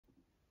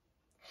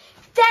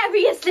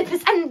bury your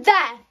slippers and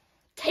there.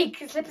 Take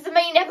your slippers and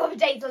may you never have a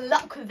day's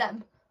luck with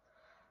them.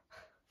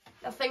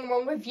 Nothing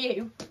wrong with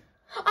you.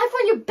 I've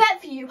won your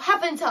bet for you,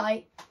 haven't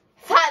I?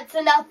 That's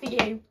enough for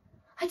you.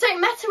 I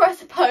don't matter, I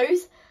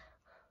suppose.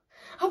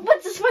 I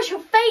want to smash your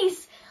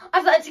face.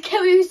 I'd like to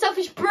kill you,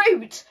 selfish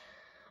brute.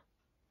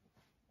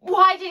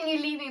 Why didn't you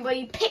leave me where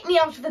you picked me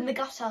out of in the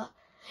gutter?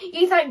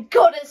 You thank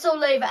God it's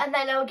all over and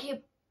then I'll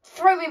keep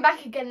throwing me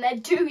back again there,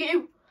 do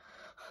you?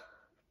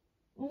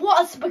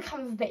 What's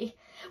become of me?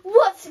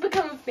 What's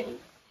become of me?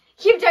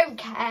 You don't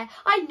care.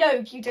 I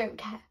know you don't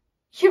care.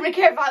 You would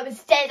care if I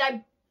was dead.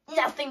 I'm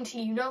nothing to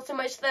you, not so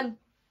much them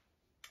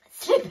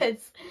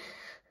slippers.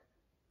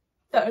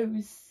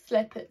 Those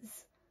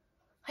slippers.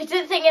 I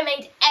don't think it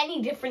made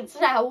any difference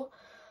now.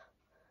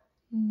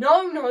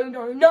 No, no,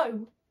 no,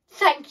 no.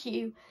 Thank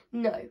you.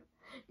 No,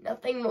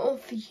 nothing more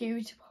for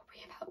you to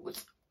worry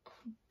about.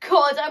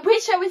 God, I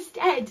wish I was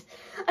dead.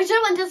 I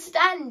don't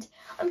understand.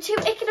 I'm too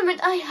ignorant.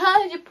 I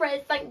heard your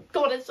prayers. Thank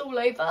God it's all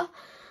over.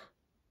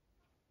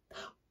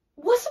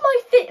 What am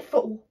I fit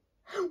for?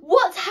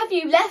 What have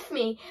you left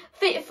me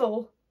fit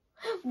for?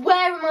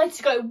 Where am I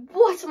to go?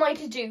 What am I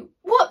to do?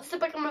 What's to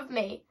become of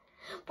me?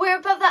 We're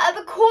above that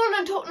other corner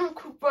on Tottenham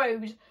Court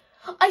Road.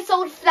 I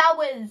sold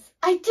flowers.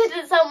 I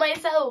didn't sell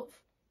myself.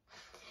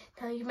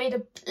 Now you've made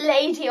a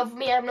lady of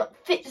me. I'm not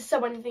fit to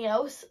sew anything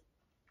else.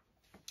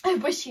 I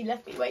wish you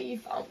left me where you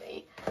found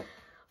me.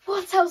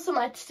 What else am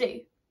I to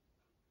do?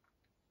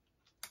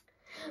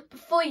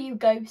 Before you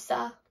go,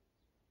 sir,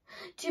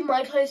 do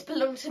my clothes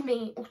belong to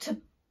me or to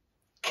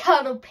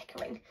Colonel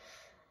Pickering?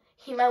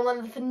 He might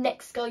want the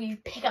next girl you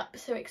pick up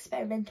to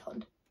experiment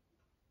on.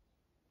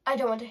 I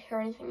don't want to hear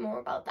anything more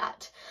about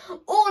that.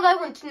 All I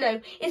want to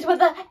know is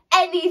whether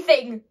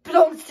anything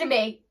belongs to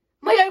me.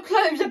 My own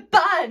clothes are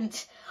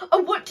burnt. I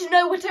want to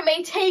know what I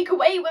may take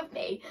away with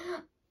me.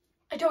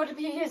 I don't want to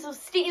be accused of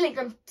stealing.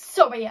 I'm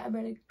sorry, I'm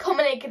a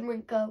common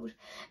ignorant girl.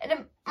 And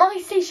in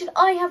my station,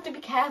 I have to be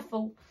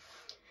careful.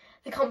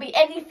 There can't be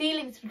any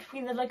feelings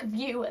between the like of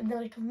you and the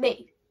like of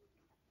me.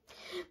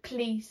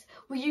 Please,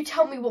 will you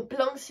tell me what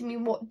belongs to me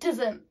and what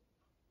doesn't?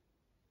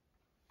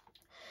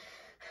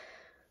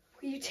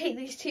 Will you take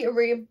these to your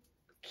room?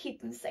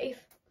 Keep them safe.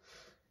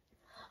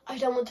 I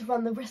don't want to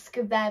run the risk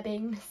of their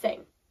being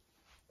missing.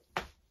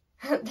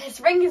 This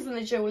ring isn't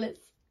a jewel. It's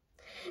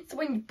the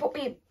one you bought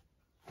me in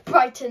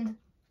Brighton.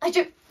 I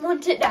don't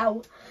want it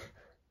now.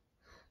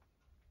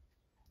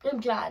 I'm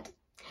glad.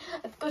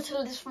 I've got a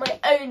list for my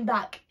own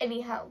back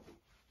anyhow.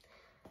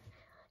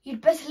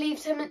 You'd better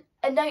leave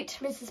a note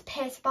to Mrs.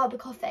 Pierce about the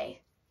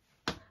coffee,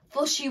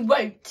 for she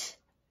won't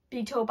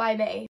be told by me.